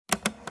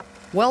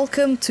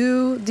Welcome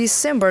to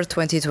December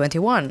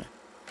 2021.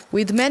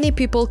 With many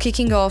people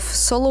kicking off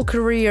solo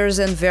careers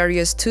and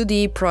various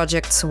 2D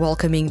projects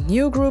welcoming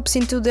new groups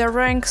into their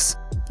ranks,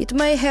 it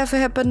may have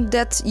happened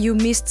that you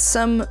missed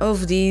some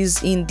of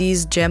these in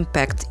this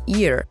jam-packed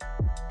year.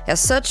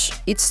 As such,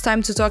 it's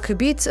time to talk a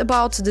bit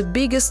about the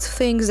biggest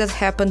things that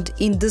happened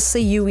in the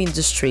SEIYUU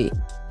industry,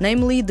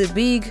 namely the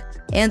big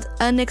and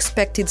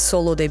unexpected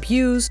solo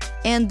debuts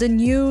and the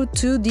new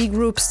 2D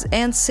groups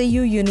and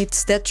SEIYUU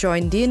units that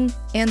joined in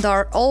and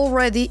are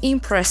already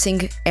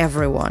impressing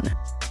everyone.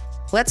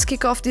 Let's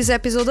kick off this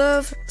episode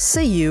of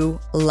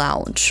SEIYUU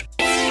Lounge.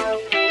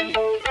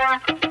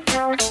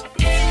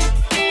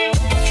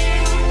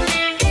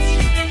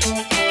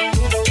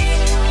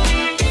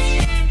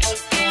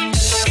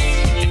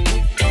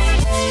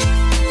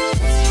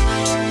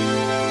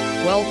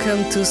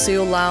 Welcome to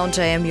SEIYUU Lounge,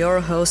 I am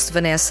your host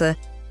Vanessa,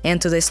 and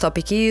today's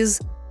topic is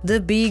the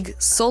big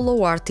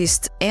solo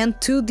artist and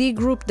 2D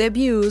group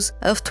debuts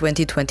of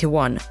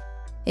 2021.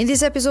 In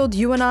this episode,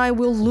 you and I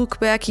will look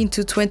back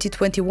into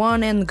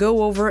 2021 and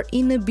go over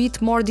in a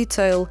bit more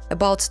detail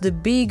about the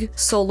big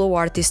solo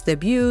artist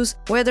debuts,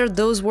 whether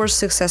those were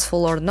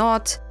successful or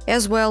not,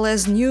 as well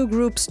as new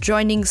groups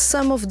joining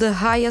some of the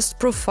highest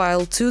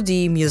profile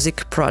 2D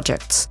music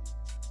projects.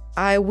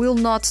 I will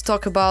not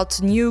talk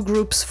about new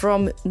groups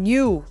from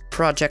new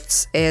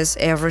projects, as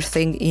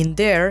everything in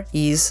there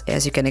is,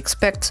 as you can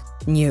expect,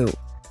 new.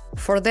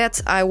 For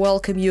that, I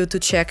welcome you to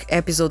check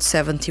episode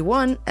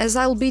 71, as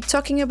I'll be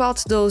talking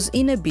about those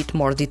in a bit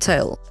more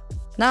detail.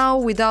 Now,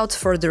 without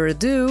further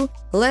ado,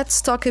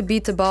 let's talk a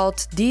bit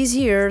about this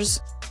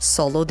year's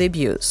solo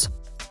debuts.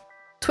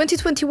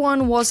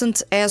 2021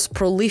 wasn't as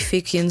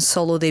prolific in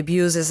solo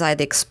debuts as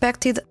I'd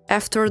expected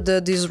after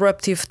the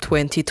disruptive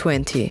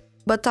 2020.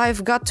 But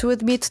I've got to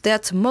admit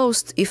that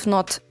most, if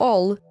not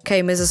all,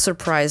 came as a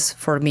surprise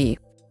for me.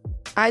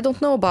 I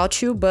don't know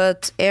about you,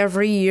 but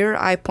every year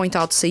I point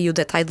out SEIYUU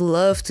that I'd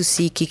love to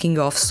see kicking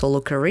off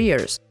solo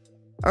careers.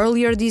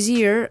 Earlier this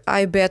year,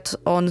 I bet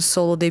on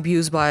solo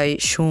debuts by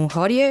Shun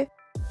Horie,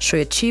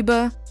 Shoya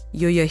Chiba,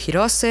 Yuya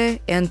Hirose,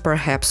 and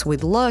perhaps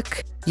with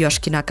luck,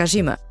 Yoshiki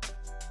Nakajima.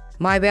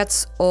 My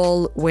bets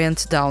all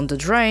went down the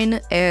drain,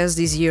 as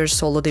this year's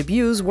solo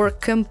debuts were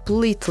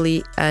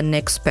completely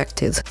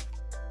unexpected.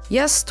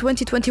 Yes,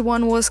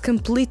 2021 was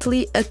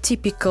completely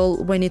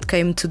atypical when it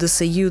came to the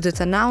SEIYUU that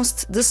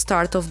announced the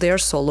start of their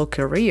solo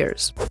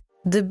careers.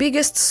 The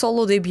biggest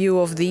solo debut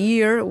of the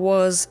year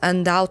was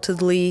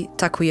undoubtedly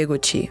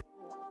Takuyaguchi.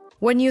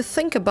 When you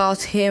think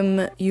about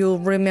him, you'll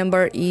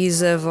remember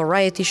he's a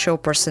variety show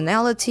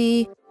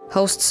personality,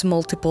 hosts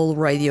multiple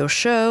radio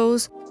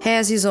shows,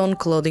 has his own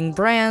clothing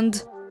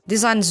brand,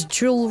 designs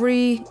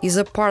jewelry, is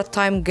a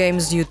part-time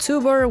games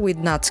YouTuber with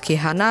Natsuki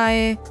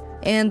Hanae,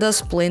 and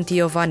does plenty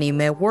of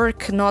anime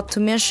work, not to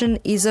mention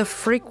is a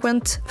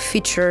frequent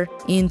feature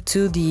in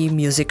 2D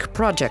music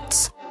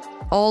projects.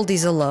 All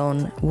this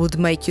alone would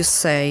make you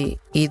say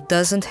it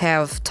doesn't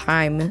have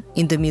time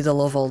in the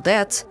middle of all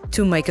that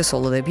to make a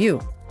solo debut.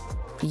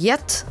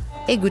 Yet,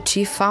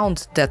 Eguchi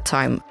found that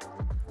time.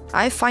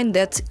 I find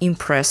that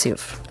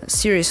impressive.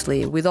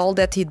 Seriously, with all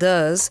that he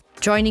does,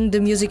 joining the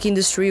music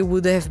industry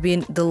would have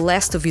been the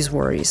last of his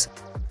worries.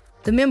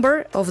 The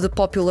member of the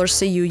popular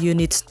SEIYUU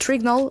unit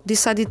Trignal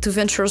decided to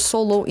venture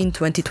solo in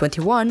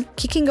 2021,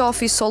 kicking off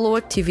his solo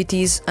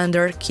activities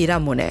under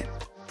Kiramune.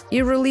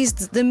 He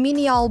released the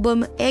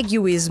mini-album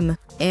Egoism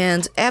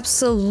and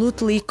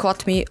absolutely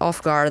caught me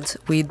off guard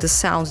with the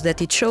sound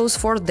that he chose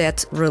for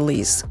that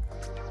release.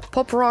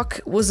 Pop rock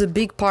was a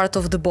big part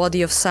of the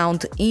body of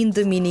sound in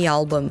the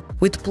mini-album,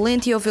 with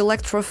plenty of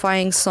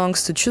electrifying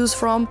songs to choose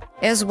from,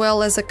 as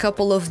well as a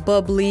couple of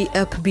bubbly,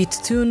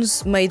 upbeat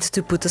tunes made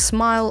to put a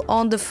smile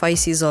on the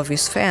faces of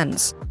his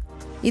fans.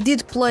 He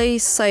did play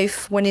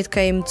safe when it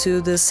came to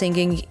the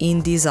singing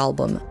in this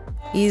album.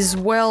 He's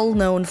well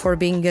known for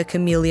being a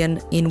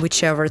chameleon in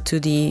whichever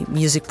 2D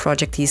music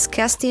project he's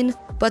cast in,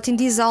 but in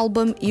this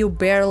album you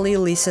barely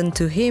listen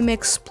to him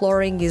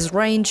exploring his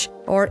range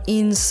or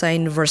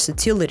insane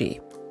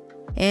versatility.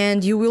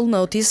 And you will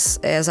notice,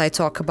 as I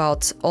talk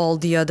about all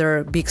the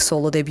other big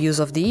solo debuts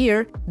of the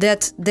year,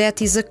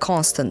 that is a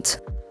constant.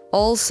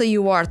 All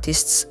SEIYUU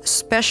artists,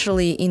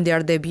 especially in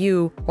their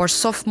debut or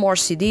sophomore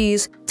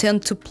CDs,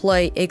 tend to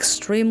play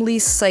extremely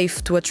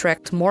safe to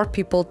attract more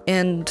people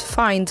and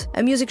find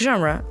a music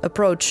genre,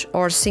 approach,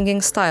 or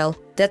singing style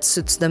that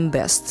suits them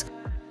best.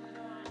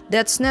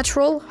 That's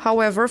natural,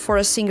 however, for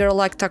a singer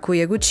like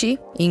Takuyaguchi,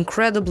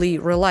 incredibly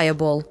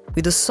reliable,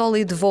 with a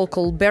solid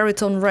vocal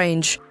baritone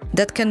range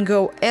that can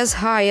go as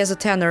high as a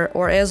tenor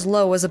or as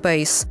low as a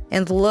bass,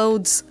 and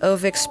loads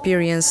of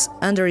experience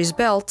under his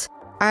belt.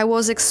 I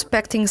was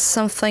expecting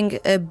something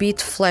a bit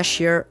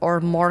flashier or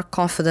more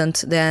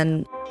confident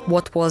than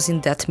what was in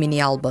that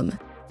mini-album.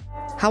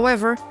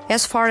 However,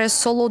 as far as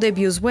solo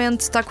debuts went,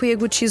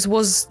 Takuyaguchi's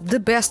was the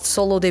best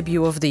solo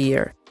debut of the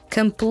year.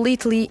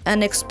 Completely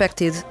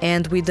unexpected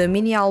and with a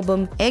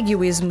mini-album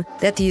Egoism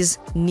that is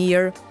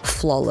near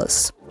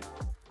flawless.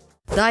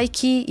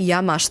 Daiki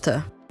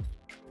Yamashita.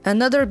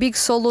 Another big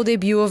solo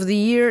debut of the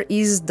year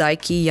is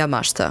Daiki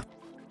Yamashita.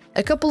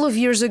 A couple of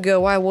years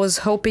ago, I was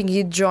hoping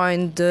he'd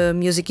join the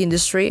music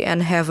industry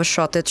and have a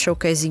shot at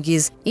showcasing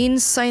his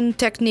insane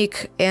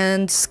technique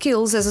and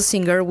skills as a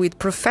singer with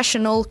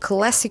professional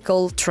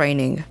classical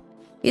training.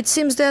 It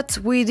seems that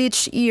with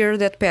each year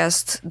that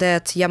passed,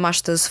 that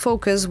Yamashita's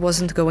focus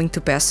wasn't going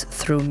to pass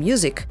through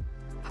music.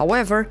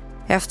 However,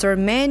 after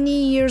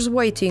many years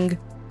waiting,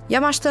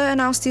 Yamashita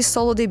announced his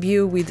solo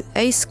debut with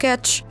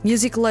A-Sketch,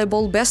 music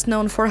label best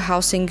known for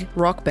housing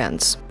rock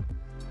bands.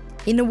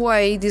 In a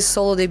way, this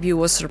solo debut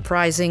was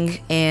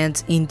surprising,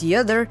 and in the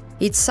other,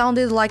 it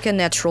sounded like a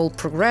natural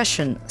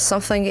progression,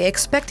 something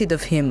expected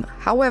of him.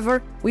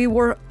 However, we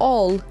were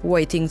all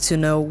waiting to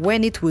know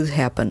when it would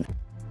happen.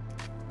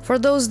 For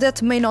those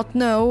that may not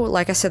know,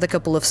 like I said a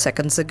couple of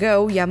seconds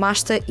ago,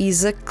 Yamashita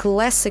is a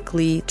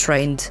classically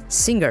trained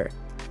singer.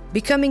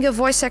 Becoming a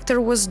voice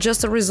actor was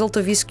just a result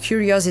of his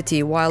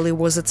curiosity while he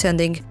was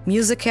attending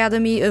Music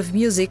Academy of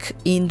Music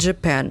in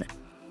Japan.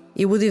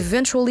 He would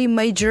eventually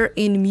major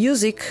in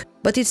music,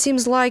 but it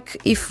seems like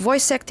if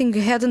voice acting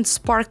hadn't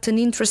sparked an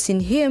interest in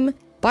him,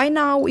 by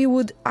now he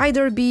would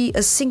either be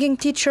a singing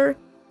teacher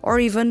or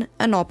even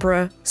an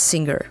opera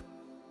singer.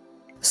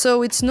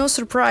 So it's no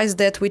surprise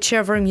that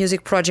whichever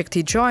music project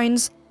he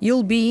joins,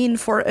 you'll be in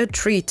for a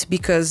treat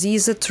because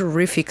he's a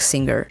terrific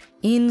singer,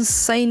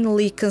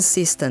 insanely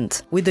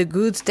consistent, with a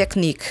good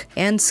technique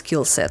and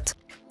skill set,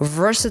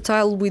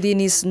 versatile within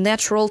his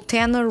natural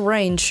tenor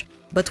range,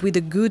 but with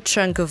a good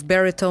chunk of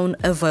baritone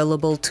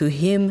available to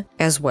him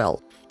as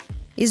well.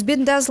 He's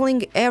been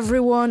dazzling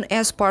everyone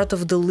as part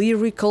of the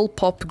lyrical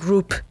pop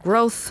group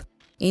Growth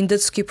in the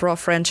Skip-Row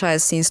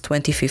franchise since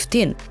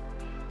 2015.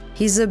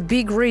 He's a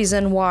big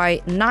reason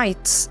why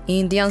Knights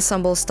in the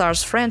Ensemble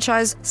Stars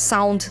franchise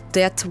sound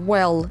that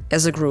well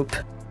as a group.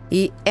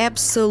 He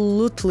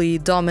absolutely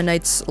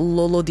dominates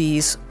Lolo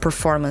D's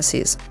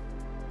performances.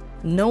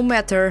 No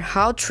matter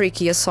how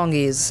tricky a song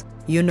is,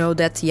 you know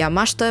that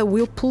Yamashita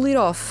will pull it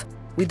off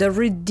with a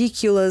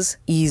ridiculous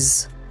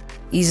ease.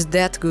 He's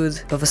that good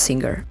of a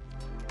singer.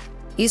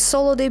 His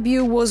solo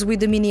debut was with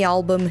the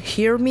mini-album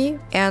Hear Me,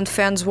 and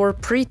fans were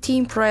pretty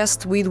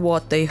impressed with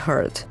what they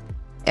heard.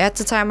 At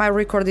the time I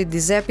recorded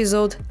this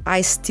episode,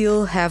 I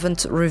still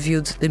haven't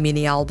reviewed the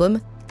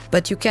mini-album,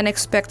 but you can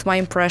expect my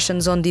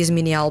impressions on this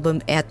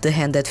mini-album at the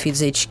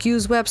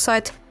THTFHQ's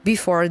website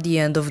before the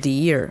end of the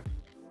year.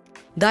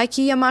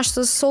 Daiki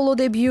Yamashita's solo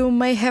debut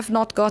may have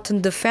not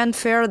gotten the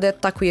fanfare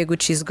that Takuya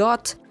Guchi's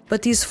got,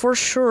 but is for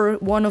sure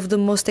one of the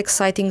most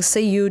exciting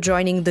SEIYUU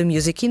joining the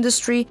music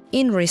industry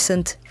in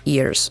recent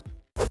years.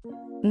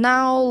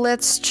 Now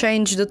let's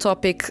change the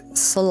topic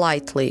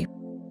slightly.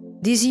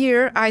 This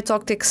year I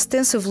talked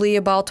extensively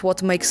about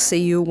what makes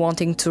SEIYUU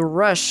wanting to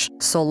rush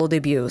solo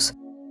debuts.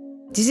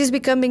 This is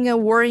becoming a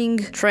worrying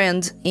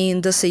trend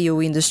in the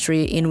SEIYUU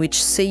industry, in which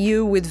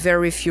SEIYUU with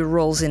very few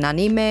roles in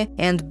anime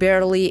and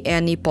barely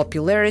any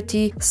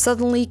popularity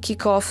suddenly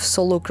kick off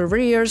solo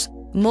careers,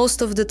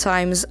 most of the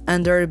times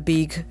under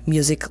big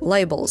music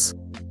labels.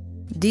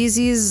 This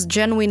is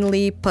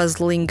genuinely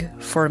puzzling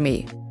for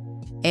me.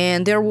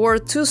 And there were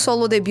two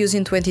solo debuts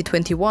in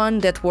 2021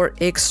 that were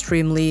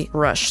extremely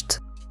rushed: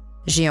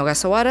 Jin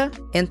Ogasawara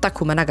and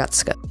Takuma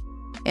Nagatsuka.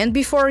 And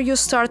before you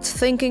start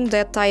thinking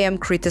that I am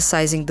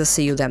criticizing the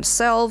SEIYUU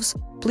themselves,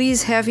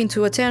 please have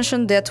into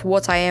attention that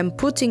what I am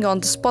putting on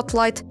the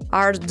spotlight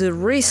are the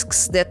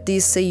risks that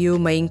these SEIYUU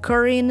may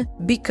incur in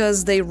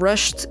because they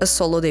rushed a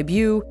solo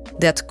debut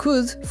that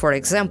could, for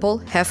example,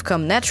 have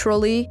come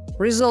naturally,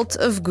 result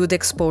of good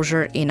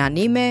exposure in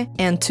anime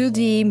and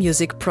 2D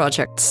music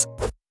projects.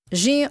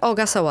 Jin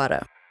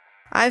Ogasawara.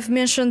 I've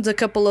mentioned a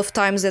couple of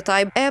times that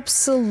I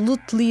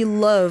absolutely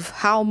love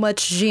how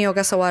much Jin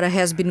Ogasawara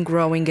has been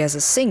growing as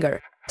a singer,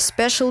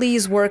 especially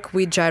his work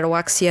with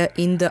Gyroaxia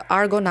in the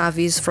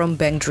Argonavis from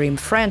Bang Dream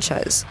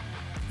franchise.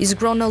 He's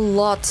grown a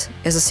lot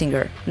as a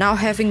singer, now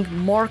having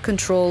more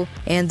control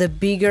and a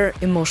bigger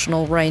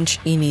emotional range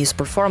in his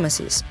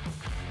performances.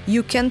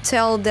 You can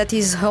tell that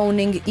he's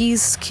honing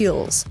his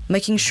skills,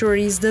 making sure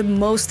he's the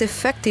most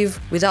effective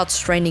without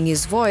straining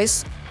his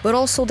voice, but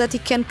also that he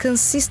can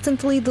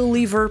consistently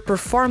deliver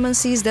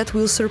performances that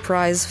will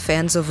surprise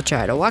fans of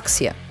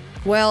Gyroaxia.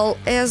 Well,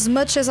 as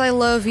much as I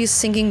love his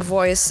singing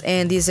voice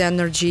and his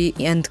energy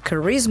and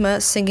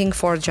charisma singing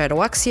for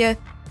Gyroaxia,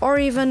 or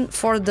even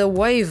for the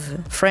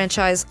Wave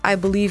franchise, I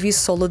believe his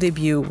solo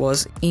debut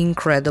was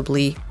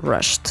incredibly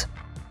rushed.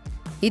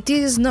 It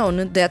is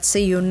known that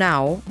SEIYUU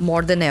now,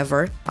 more than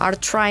ever, are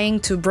trying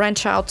to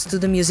branch out to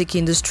the music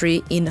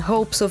industry in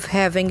hopes of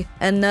having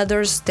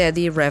another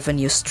steady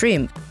revenue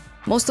stream.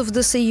 Most of the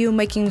SEIYUU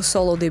making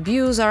solo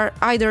debuts are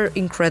either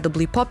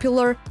incredibly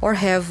popular or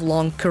have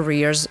long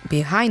careers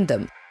behind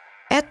them.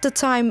 At the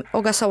time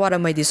Ogasawara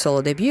made his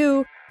solo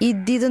debut,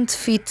 it didn't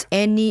fit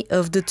any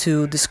of the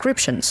two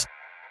descriptions.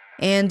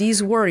 And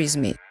this worries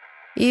me.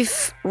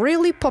 If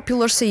really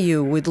popular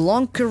SEIYUU with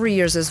long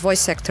careers as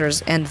voice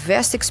actors and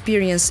vast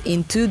experience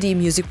in 2D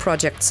music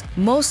projects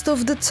most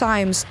of the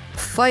times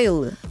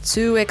fail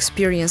to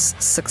experience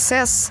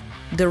success,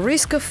 the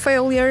risk of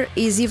failure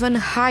is even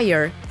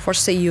higher for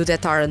SEIYUU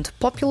that aren't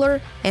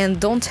popular and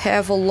don't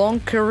have a long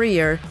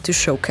career to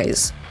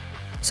showcase.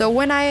 So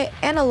when I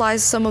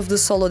analyze some of the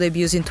solo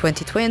debuts in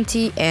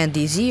 2020 and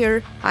this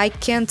year, I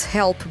can't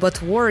help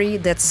but worry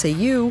that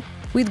SEIYUU,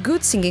 with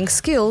good singing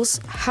skills,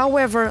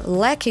 however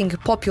lacking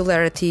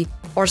popularity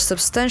or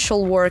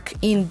substantial work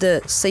in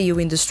the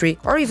SEIYUU industry,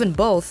 or even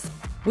both,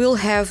 will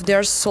have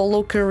their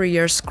solo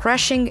careers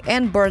crashing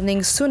and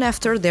burning soon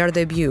after their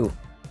debut.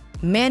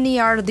 Many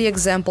are the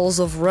examples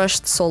of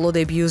rushed solo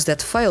debuts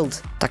that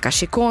failed: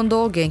 Takashi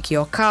Kondo, Genki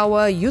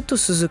Okawa, Yuto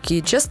Suzuki,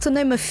 just to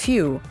name a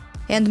few.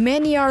 And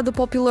many are the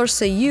popular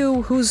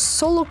SEIYUU whose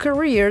solo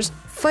careers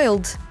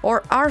failed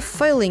or are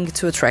failing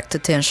to attract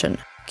attention.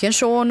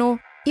 Kensho Ono,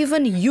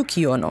 even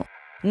Yuki Ono.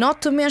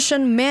 Not to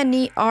mention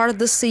many are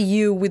the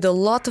SEIYUU with a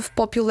lot of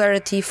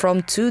popularity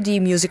from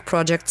 2D music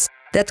projects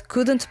that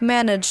couldn't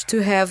manage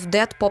to have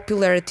that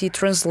popularity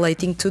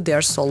translating to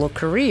their solo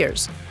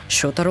careers.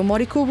 Shotaro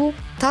Morikubo,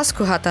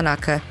 Tasuku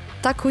Hatanaka,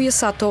 Takuya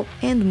Sato,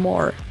 and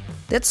more.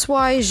 That's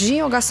why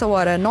Jin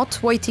Ogasawara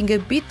not waiting a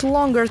bit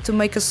longer to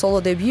make a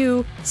solo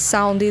debut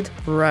sounded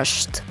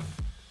rushed.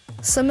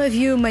 Some of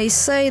you may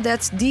say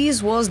that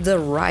this was the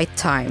right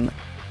time.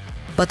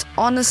 But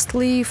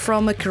honestly,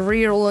 from a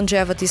career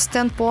longevity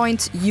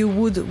standpoint, you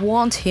would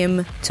want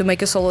him to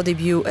make a solo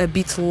debut a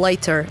bit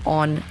later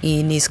on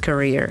in his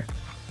career.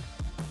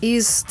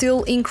 He's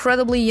still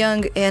incredibly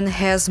young and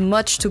has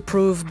much to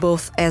prove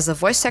both as a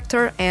voice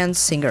actor and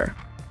singer.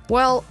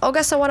 Well,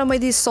 Ogasawara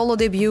made his solo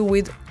debut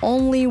with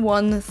only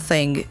one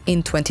thing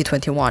in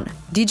 2021.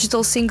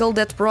 Digital single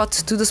that brought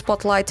to the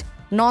spotlight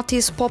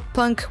noughties pop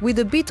punk with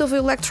a bit of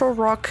electro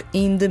rock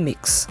in the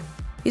mix.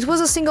 It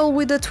was a single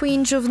with a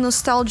twinge of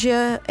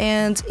nostalgia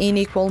and, in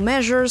equal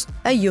measures,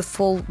 a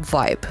youthful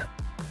vibe.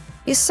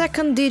 His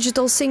second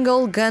digital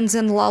single, Guns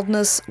and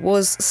Loudness,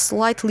 was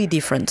slightly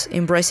different,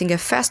 embracing a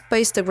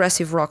fast-paced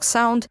aggressive rock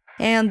sound,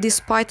 and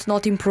despite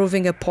not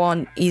improving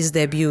upon his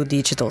debut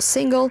digital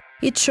single,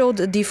 it showed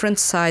a different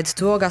side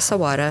to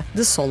Ogasawara,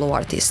 the solo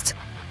artist.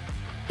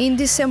 In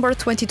December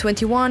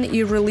 2021,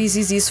 he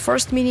releases his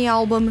first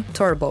mini-album,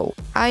 Turbo.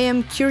 I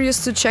am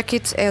curious to check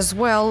it as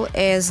well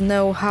as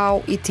know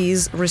how it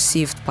is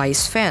received by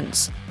his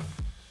fans.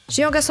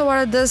 Jin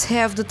Ogasawara does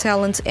have the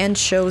talent and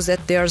shows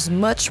that there's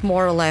much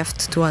more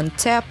left to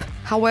untap.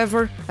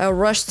 However, a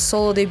rushed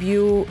solo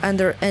debut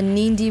under an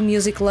indie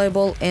music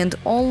label and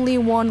only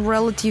one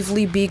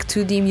relatively big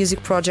 2D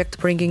music project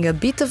bringing a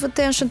bit of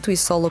attention to his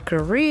solo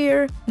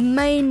career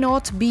may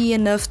not be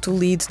enough to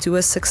lead to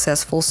a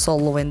successful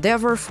solo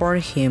endeavor for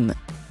him.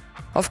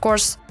 Of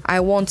course, I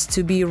want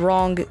to be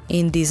wrong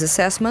in this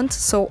assessment,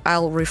 so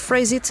I'll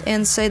rephrase it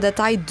and say that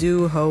I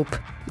do hope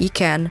he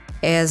can,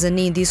 as an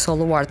indie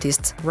solo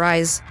artist,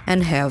 rise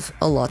and have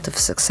a lot of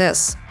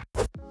success.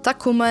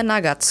 Takuma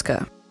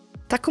Nagatsuka.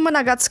 Takuma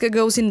Nagatsuka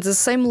goes in the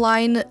same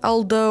line,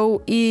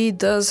 although he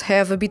does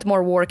have a bit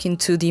more work in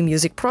 2D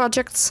music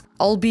projects,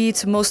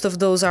 albeit most of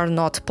those are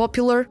not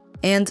popular,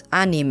 and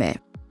anime.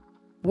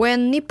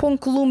 When Nippon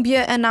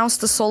Columbia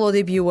announced the solo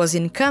debut was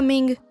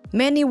incoming,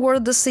 many were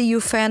the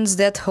SEIYUU fans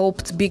that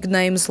hoped big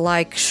names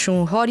like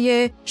Shun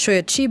Horie,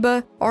 Shoya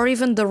Chiba, or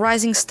even the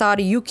rising star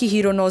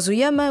Yukihiro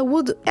Nozuyama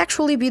would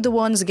actually be the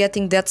ones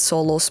getting that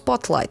solo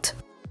spotlight.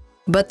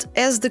 But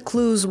as the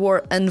clues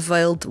were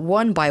unveiled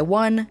one by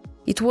one,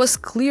 it was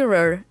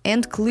clearer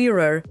and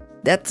clearer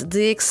that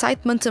the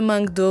excitement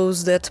among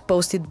those that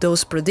posted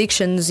those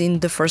predictions in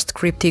the first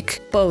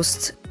cryptic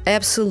post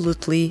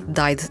absolutely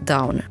died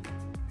down.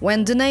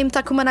 When the name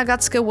Takuma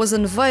Nagatsuka was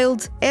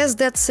unveiled as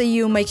that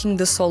SEIYUU making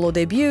the solo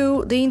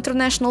debut, the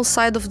international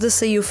side of the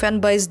SEIYUU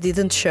fanbase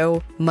didn't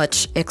show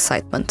much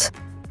excitement.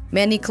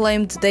 Many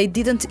claimed they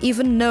didn't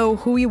even know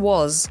who he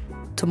was,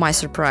 to my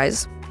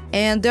surprise,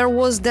 and there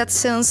was that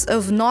sense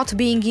of not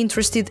being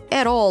interested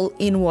at all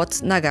in what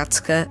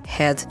Nagatsuka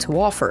had to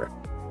offer.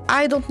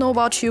 I don't know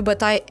about you,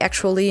 but I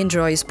actually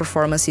enjoy his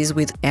performances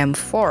with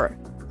M4.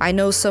 I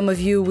know some of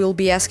you will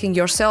be asking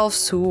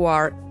yourselves who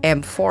are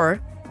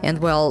M4, and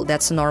well,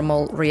 that's a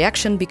normal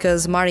reaction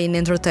because Marin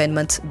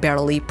Entertainment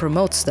barely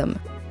promotes them.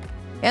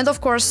 And of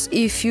course,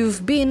 if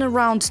you've been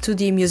around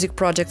 2D music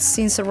projects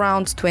since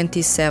around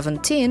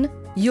 2017,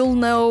 you'll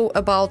know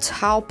about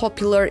how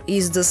popular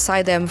is the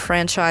Side M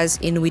franchise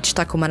in which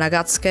Takuma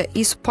Nagatsuka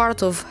is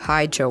part of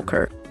High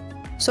Joker.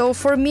 So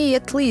for me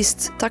at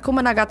least,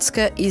 Takuma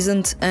Nagatsuka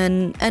isn't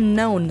an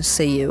unknown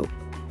SEIYUU.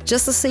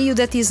 Just a SEIYUU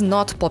that is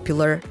not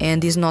popular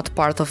and is not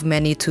part of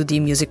many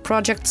 2D music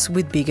projects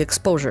with big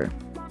exposure.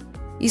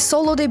 His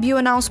solo debut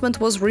announcement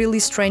was really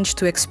strange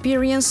to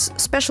experience,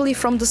 especially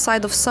from the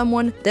side of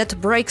someone that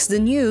breaks the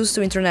news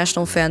to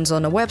international fans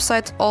on a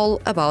website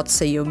all about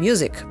SEIYUU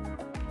music.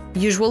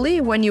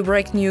 Usually, when you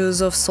break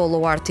news of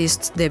solo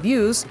artists'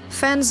 debuts,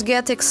 fans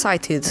get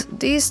excited.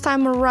 This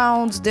time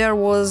around there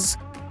was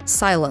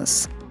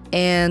silence,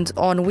 and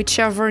on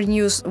whichever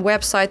news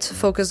website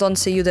focused on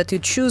SEIYUU that you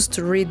choose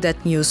to read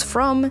that news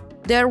from,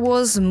 there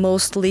was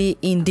mostly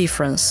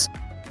indifference.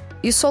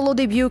 His solo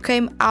debut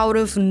came out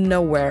of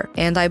nowhere,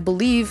 and I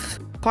believe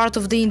part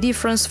of the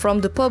indifference from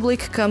the public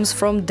comes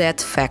from that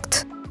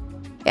fact.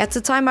 At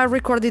the time I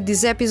recorded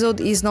this episode,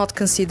 he is not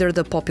considered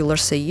a popular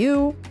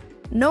SEIYUU,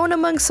 known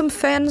among some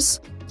fans,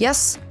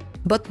 yes,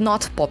 but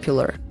not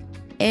popular.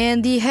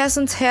 And he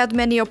hasn't had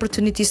many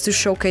opportunities to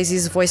showcase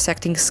his voice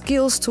acting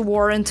skills to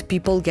warrant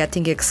people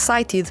getting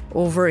excited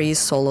over his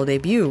solo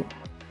debut.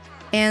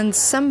 And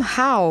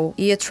somehow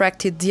he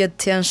attracted the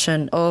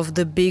attention of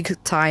the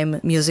big-time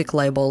music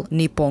label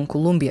Nippon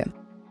Columbia.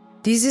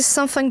 This is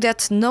something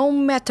that no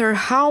matter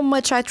how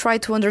much I try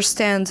to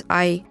understand,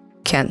 I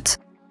can't.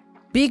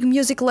 Big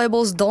music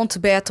labels don't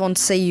bet on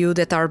SEIYUU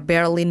that are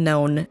barely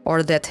known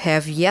or that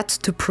have yet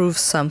to prove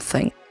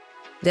something.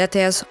 That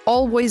has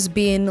always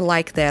been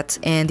like that,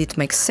 and it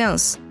makes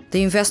sense.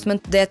 The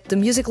investment that the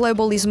music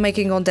label is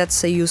making on that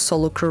SEIYUU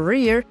solo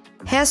career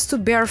has to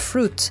bear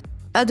fruit,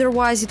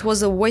 otherwise it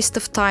was a waste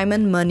of time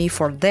and money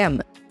for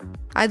them.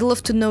 I'd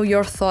love to know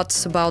your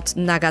thoughts about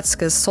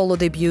Nagatsuka's solo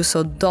debut,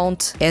 so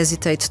don't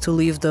hesitate to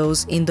leave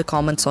those in the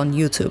comments on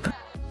YouTube.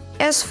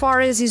 As far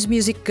as his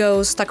music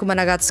goes, Takuma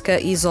Nagatsuka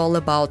is all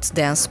about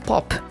dance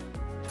pop.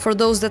 For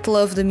those that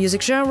love the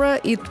music genre,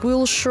 it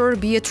will sure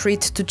be a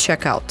treat to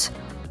check out.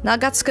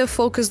 Nagatsuka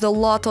focused a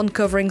lot on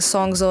covering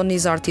songs on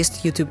his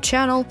artist YouTube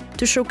channel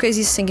to showcase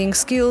his singing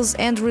skills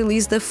and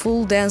released a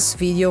full dance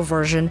video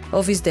version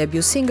of his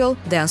debut single,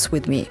 Dance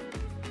With Me.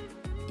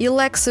 He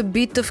lacks a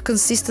bit of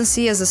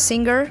consistency as a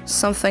singer,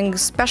 something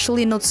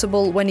especially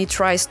noticeable when he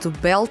tries to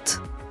belt,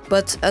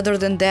 but other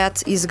than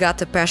that, he's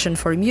got a passion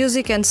for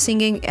music and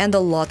singing and a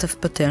lot of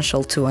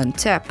potential to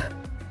untap.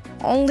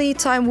 Only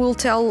time will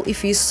tell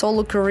if his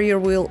solo career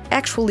will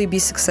actually be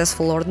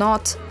successful or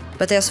not,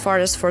 but as far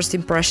as first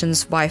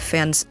impressions by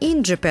fans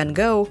in Japan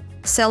go,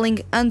 selling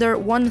under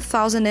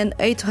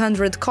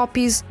 1,800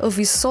 copies of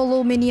his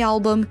solo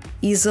mini-album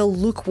is a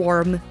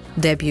lukewarm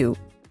debut.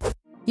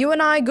 You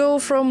and I go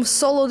from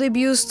solo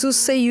debuts to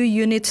SEIYUU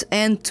unit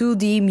and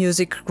 2D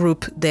music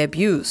group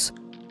debuts.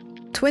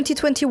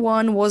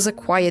 2021 was a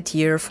quiet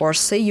year for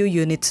SEIYUU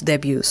unit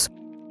debuts.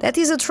 That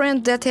is a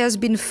trend that has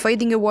been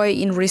fading away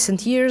in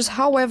recent years,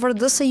 however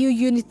the SEIYUU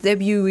unit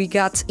debut we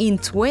got in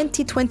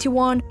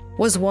 2021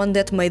 was one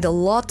that made a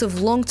lot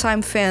of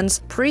longtime fans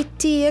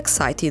pretty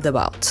excited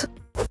about.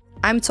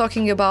 I'm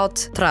talking about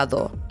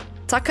Trado.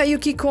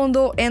 Takayuki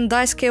Kondo and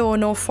Daisuke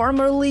Ono,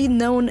 formerly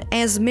known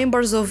as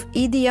members of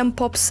EDM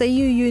pop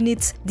SEIYUU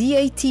unit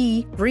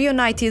THT,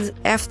 reunited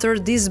after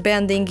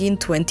disbanding in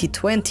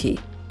 2020.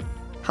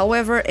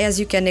 However, as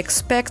you can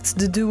expect,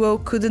 the duo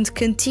couldn't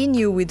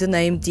continue with the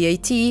name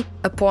THT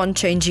upon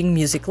changing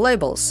music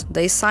labels.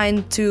 They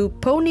signed to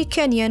Pony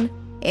Canyon,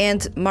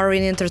 and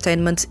Marine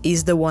Entertainment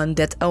is the one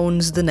that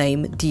owns the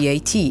name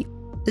THT.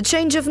 The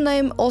change of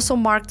name also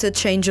marked a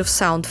change of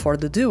sound for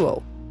the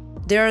duo.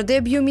 Their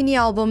debut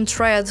mini-album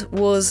Tread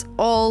was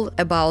all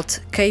about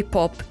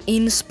K-pop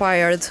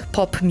inspired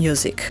pop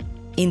music.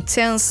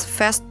 Intense,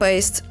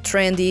 fast-paced,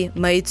 trendy,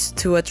 made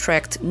to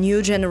attract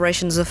new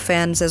generations of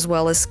fans as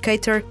well as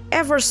cater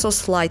ever so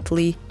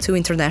slightly to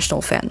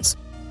international fans.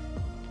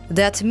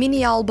 That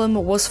mini-album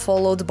was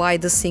followed by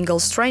the single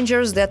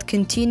Strangers that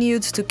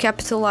continued to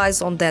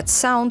capitalize on that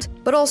sound,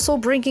 but also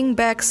bringing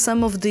back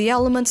some of the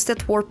elements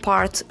that were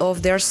part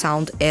of their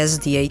sound as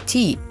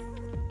THT.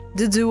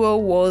 The duo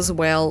was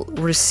well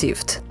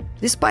received,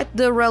 despite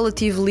the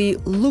relatively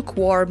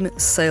lukewarm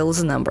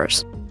sales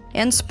numbers,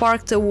 and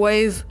sparked a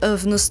wave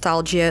of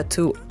nostalgia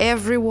to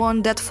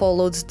everyone that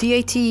followed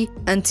THT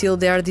until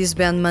their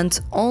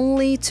disbandment,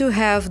 only to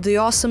have the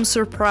awesome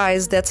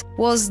surprise that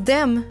was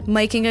them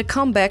making a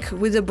comeback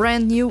with a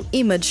brand new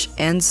image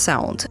and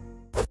sound.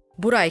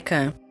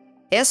 Buraikan.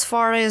 As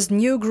far as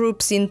new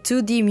groups in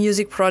 2D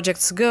music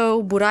projects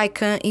go,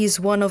 Buraikan is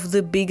one of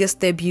the biggest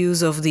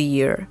debuts of the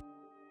year.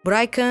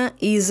 Buraikan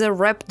is a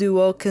rap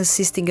duo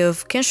consisting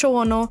of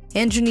Kensho Ono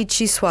and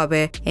Junichi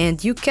Suabe,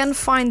 and you can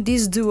find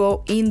this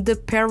duo in the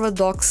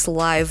Paradox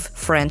Live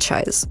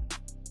franchise.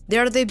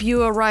 Their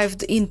debut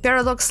arrived in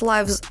Paradox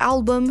Live's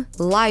album,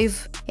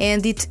 Live,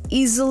 and it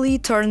easily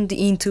turned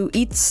into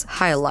its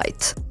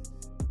highlight.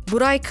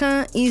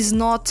 Buraikan is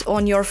not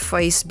on your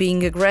face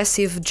being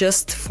aggressive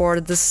just for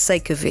the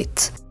sake of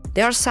it.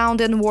 Their sound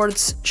and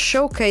words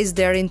showcase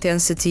their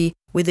intensity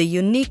with a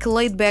unique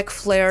laid-back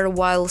flair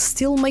while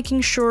still making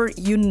sure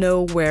you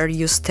know where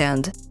you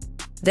stand.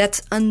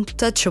 That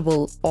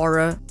untouchable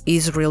aura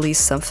is really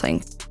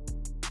something.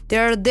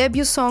 Their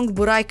debut song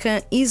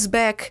Buraikan Is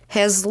Back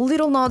has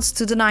little nods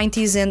to the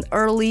 90s and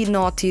early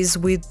noughties,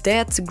 with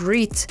that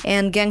grit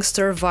and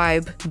gangster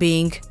vibe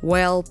being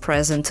well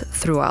present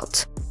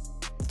throughout.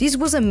 This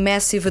was a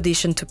massive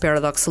addition to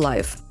Paradox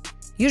Live.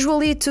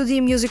 Usually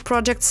 2D music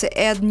projects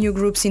add new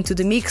groups into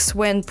the mix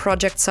when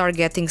projects are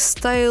getting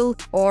stale,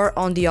 or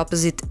on the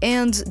opposite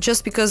end,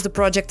 just because the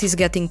project is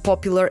getting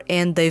popular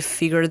and they've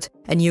figured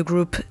a new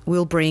group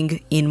will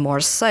bring in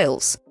more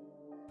sales.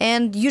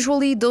 And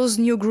usually those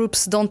new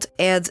groups don't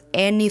add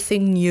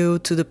anything new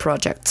to the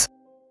project.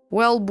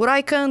 Well,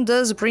 Buraikan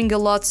does bring a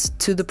lot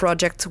to the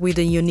project with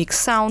a unique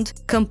sound,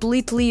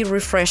 completely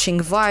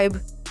refreshing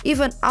vibe,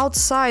 even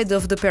outside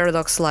of the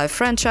Paradox Live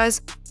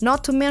franchise,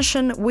 not to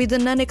mention with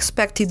an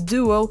unexpected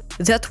duo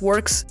that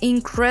works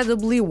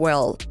incredibly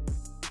well.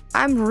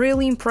 I'm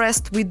really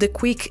impressed with the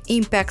quick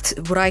impact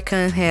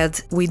Buraikan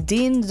had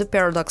within the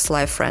Paradox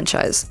Live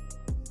franchise.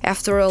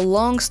 After a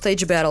long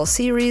stage battle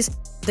series,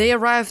 they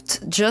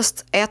arrived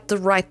just at the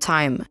right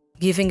time,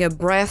 giving a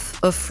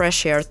breath of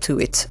fresh air to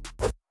it.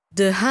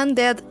 The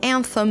Undead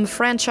Anthem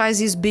franchise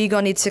is big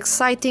on its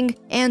exciting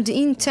and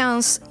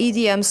intense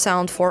EDM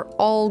sound for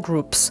all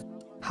groups.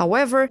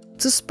 However,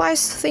 to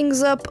spice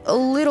things up a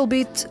little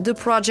bit, the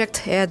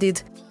project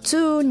added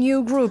 2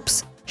 new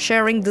groups,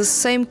 sharing the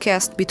same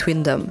cast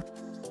between them.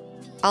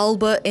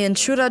 Alba and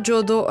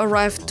Churajodo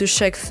arrived to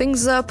shake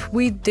things up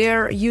with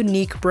their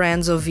unique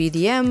brands of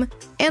EDM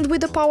and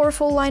with a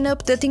powerful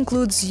lineup that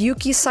includes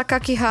Yuki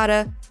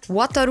Sakakihara,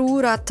 Wataru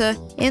Urata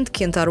and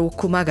Kentaro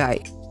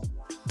Kumagai.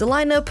 The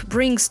lineup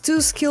brings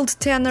 2 skilled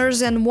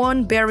tenors and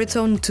 1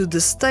 baritone to the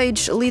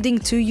stage, leading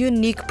to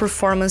unique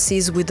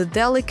performances with a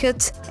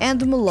delicate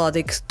and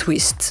melodic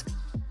twist.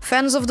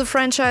 Fans of the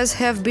franchise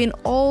have been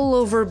all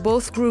over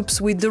both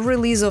groups with the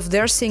release of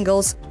their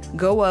singles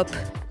Go Up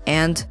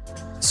and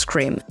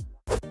Scream.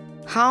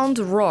 Hound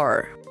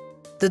Roar.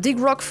 The Dig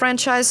Rock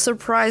franchise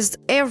surprised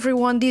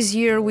everyone this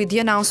year with the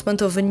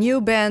announcement of a new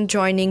band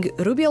joining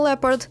Ruby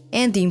Leopard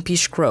and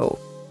Impish Crow.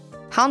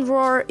 Hound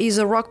Roar is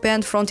a rock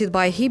band fronted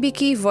by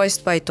Hibiki,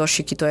 voiced by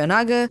Toshiki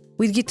Toyonaga,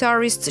 with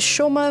guitarist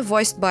Shoma,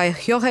 voiced by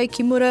Ryohei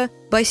Kimura,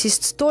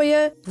 bassist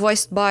Toya,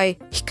 voiced by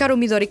Hikaru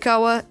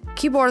Midorikawa,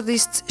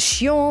 keyboardist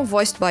Shion,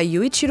 voiced by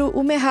Yuichiro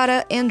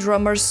Umehara, and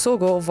drummer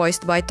Sogo,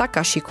 voiced by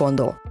Takashi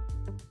Kondo.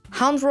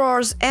 Hound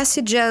Roar's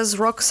acid jazz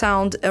rock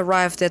sound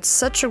arrived at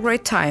such a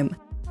great time,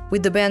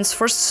 with the band's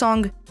first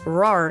song,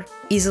 Roar,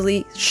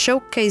 easily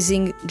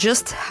showcasing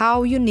just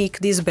how unique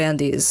this band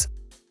is.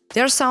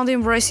 Their sound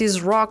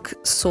embraces rock,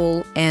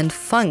 soul, and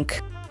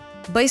funk.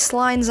 Bass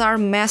lines are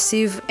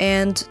massive,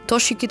 and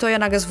Toshiki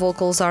Toyonaga's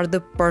vocals are the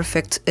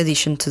perfect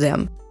addition to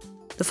them.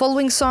 The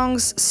following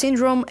songs,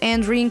 Syndrome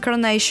and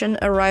Reincarnation,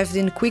 arrived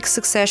in quick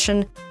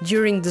succession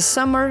during the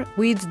summer,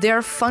 with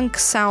their funk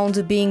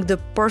sound being the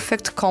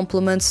perfect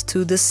complement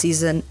to the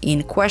season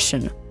in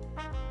question.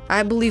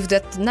 I believe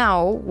that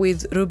now,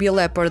 with Ruby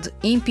Leopard,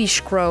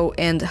 Impish Crow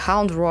and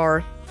Hound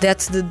Roar, that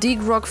the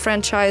Dig Rock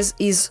franchise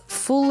is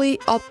fully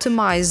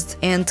optimized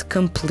and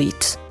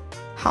complete.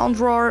 Hound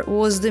Roar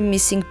was the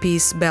missing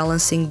piece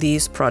balancing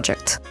this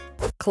project.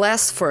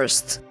 Class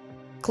First.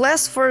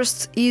 Class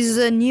First is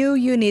a new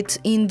unit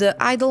in the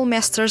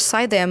Idolmaster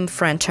Side M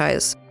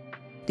franchise.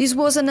 This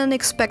was an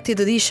unexpected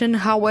addition,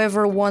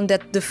 however one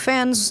that the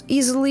fans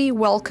easily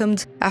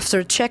welcomed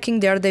after checking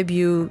their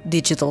debut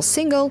digital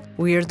single,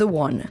 We're the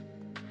One.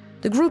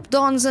 The group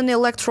dons an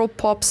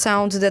electro-pop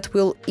sound that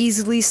will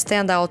easily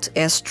stand out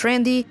as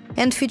trendy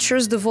and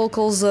features the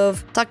vocals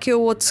of Takeo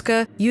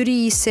Otsuka,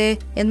 Yuri Ise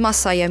and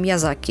Masaya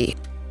Miyazaki.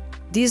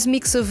 This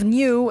mix of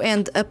new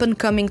and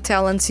up-and-coming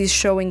talents is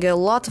showing a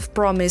lot of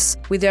promise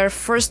with their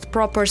first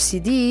proper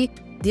CD,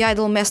 the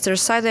Idolmaster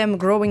Side M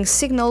Growing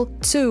Signal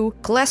 2,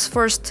 Class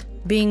First,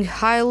 being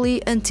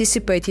highly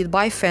anticipated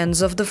by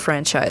fans of the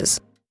franchise.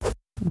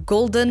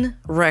 Golden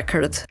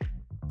Record.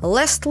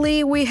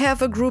 Lastly, we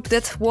have a group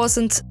that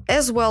wasn't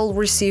as well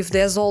received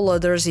as all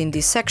others in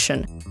this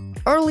section.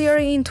 Earlier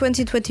in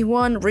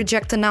 2021,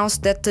 Reject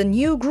announced that the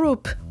new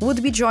group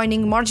would be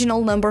joining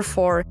Marginal Number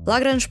 4,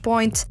 Lagrange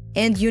Point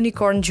and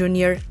Unicorn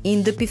Jr.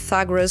 in the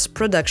Pythagoras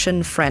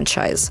production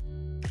franchise.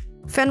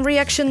 Fan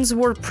reactions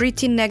were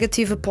pretty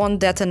negative upon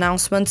that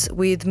announcement,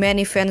 with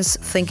many fans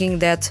thinking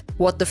that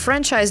what the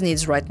franchise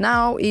needs right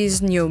now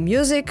is new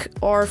music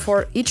or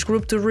for each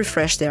group to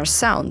refresh their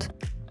sound,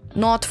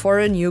 not for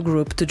a new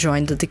group to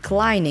join the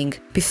declining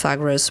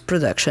Pythagoras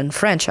production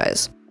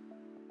franchise.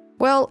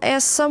 Well,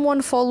 as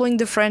someone following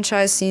the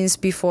franchise since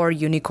before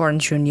Unicorn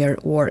Jr.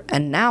 were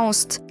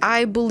announced,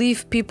 I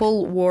believe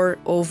people were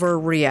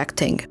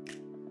overreacting.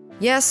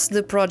 Yes,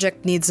 the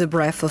project needs a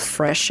breath of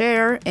fresh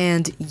air,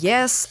 and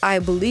yes, I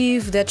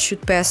believe that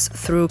should pass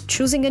through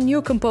choosing a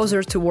new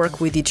composer to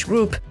work with each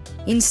group,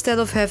 instead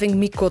of having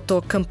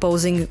Mikoto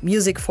composing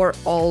music for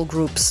all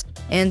groups,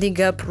 ending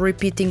up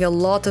repeating a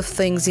lot of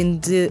things in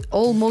the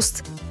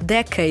almost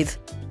decade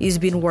he's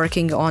been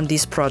working on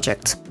this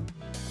project.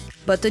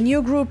 But a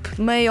new group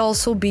may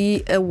also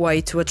be a way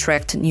to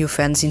attract new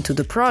fans into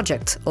the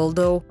project,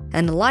 although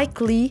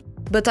unlikely,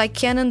 but I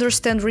can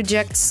understand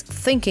Reject's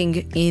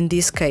thinking in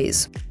this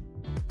case.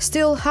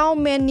 Still, how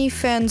many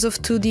fans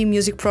of 2D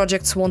music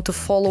projects want to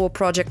follow a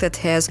project that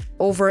has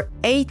over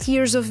 8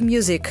 years of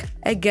music,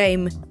 a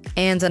game,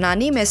 and an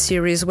anime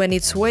series when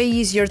it's way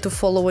easier to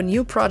follow a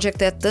new project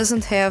that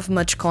doesn't have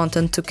much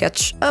content to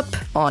catch up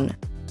on?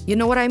 You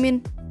know what I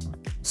mean?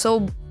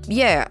 So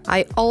yeah,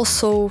 I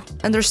also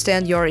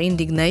understand your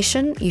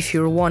indignation if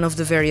you're one of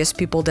the various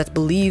people that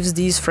believes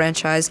this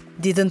franchise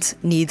didn't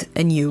need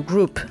a new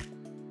group.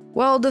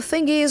 Well, the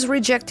thing is,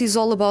 Reject is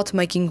all about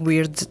making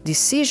weird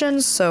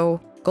decisions, so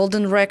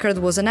Golden Record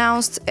was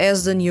announced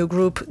as the new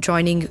group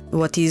joining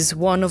what is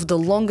one of the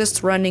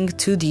longest running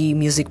 2D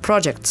music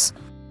projects.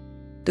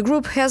 The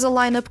group has a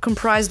lineup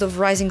comprised of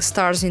rising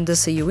stars in the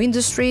seiyuu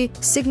industry,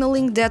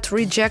 signaling that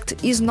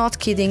Reject is not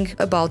kidding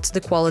about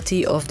the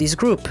quality of this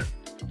group.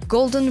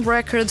 Golden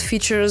Record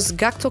features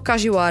Gakto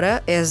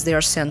Kajiwara as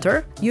their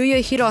center, Yuya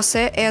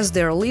Hirose as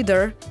their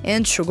leader,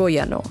 and Shugo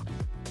Yano.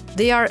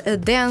 They are a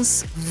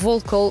dance,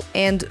 vocal,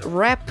 and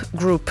rap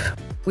group,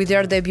 with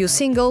their debut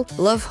single,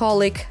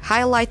 Loveholic,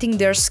 highlighting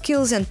their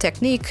skills and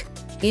technique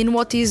in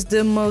what is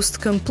the most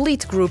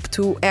complete group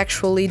to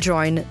actually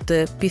join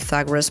the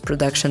Pythagoras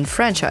production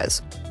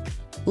franchise.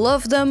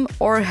 Love them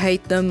or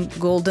hate them,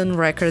 Golden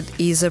Record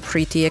is a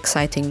pretty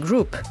exciting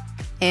group.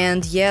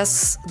 And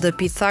yes, the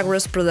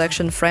Pythagoras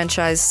production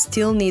franchise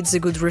still needs a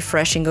good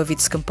refreshing of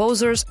its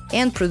composers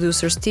and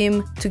producers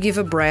team to give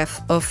a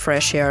breath of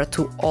fresh air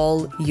to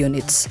all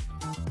units.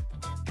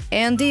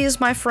 And these,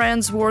 my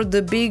friends, were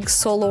the big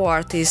solo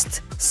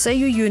artist,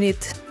 seiyuu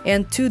unit,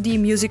 and 2D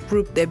music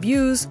group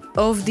debuts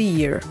of the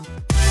year.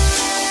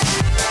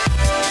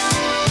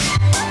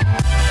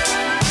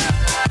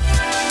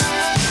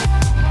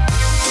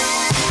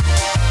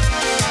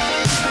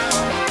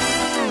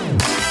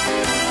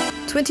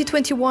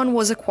 "2021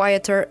 was a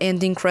quieter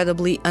and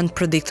incredibly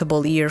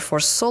unpredictable year for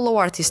solo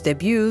artist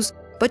debuts,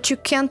 but you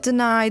can't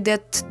deny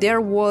that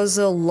there was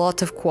a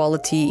lot of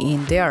quality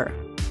in there.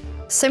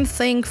 Same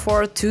thing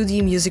for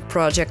 2D music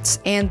projects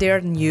and their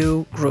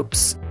new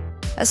groups.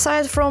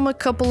 Aside from a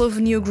couple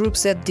of new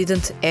groups that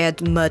didn't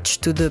add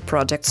much to the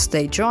projects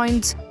they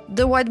joined,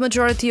 the wide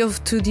majority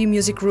of 2D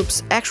music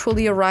groups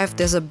actually arrived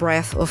as a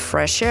breath of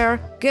fresh air,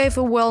 gave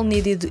a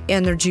well-needed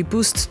energy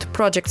boost to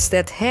projects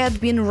that had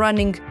been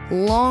running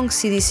long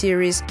CD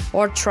series,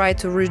 or tried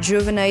to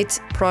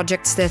rejuvenate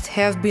projects that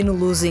have been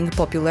losing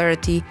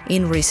popularity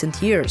in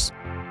recent years.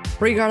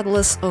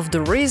 Regardless of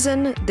the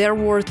reason, there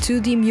were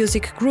 2D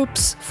music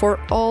groups for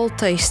all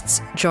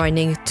tastes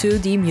joining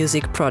 2D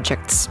music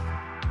projects.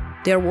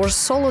 There were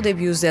solo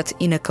debuts that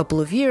in a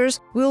couple of years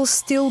we'll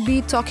still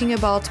be talking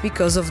about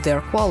because of their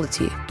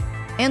quality.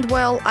 And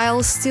well,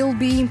 I'll still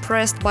be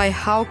impressed by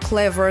how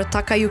clever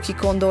Takayuki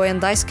Kondo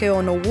and Daisuke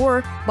Ono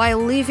were by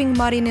leaving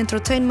Marin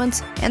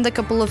Entertainment and a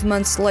couple of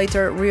months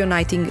later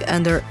reuniting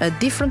under a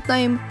different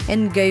name,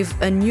 and gave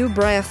a new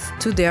breath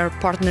to their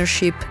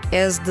partnership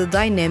as the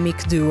dynamic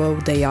duo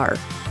they are.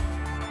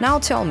 Now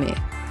tell me,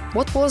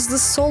 what was the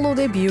solo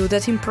debut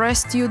that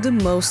impressed you the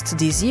most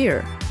this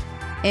year?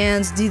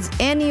 And did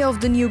any of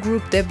the new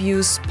group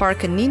debuts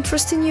spark an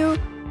interest in you?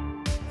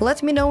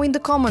 Let me know in the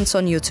comments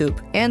on YouTube,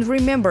 and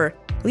remember,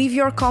 leave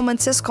your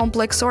comments as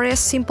complex or as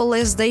simple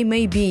as they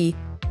may be,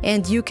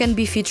 and you can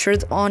be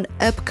featured on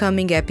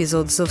upcoming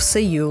episodes of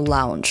SEIYUU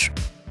Lounge.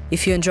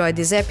 If you enjoyed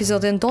this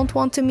episode and don't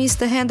want to miss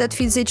the Hand That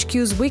Feeds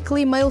HQ's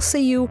weekly mail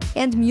SEIYUU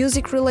and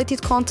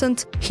music-related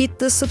content, hit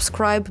the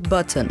subscribe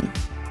button.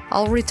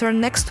 I'll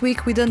return next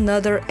week with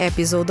another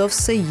episode of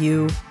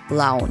SEIYUU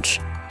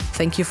Lounge.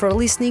 Thank you for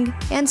listening,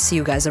 and see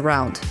you guys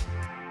around.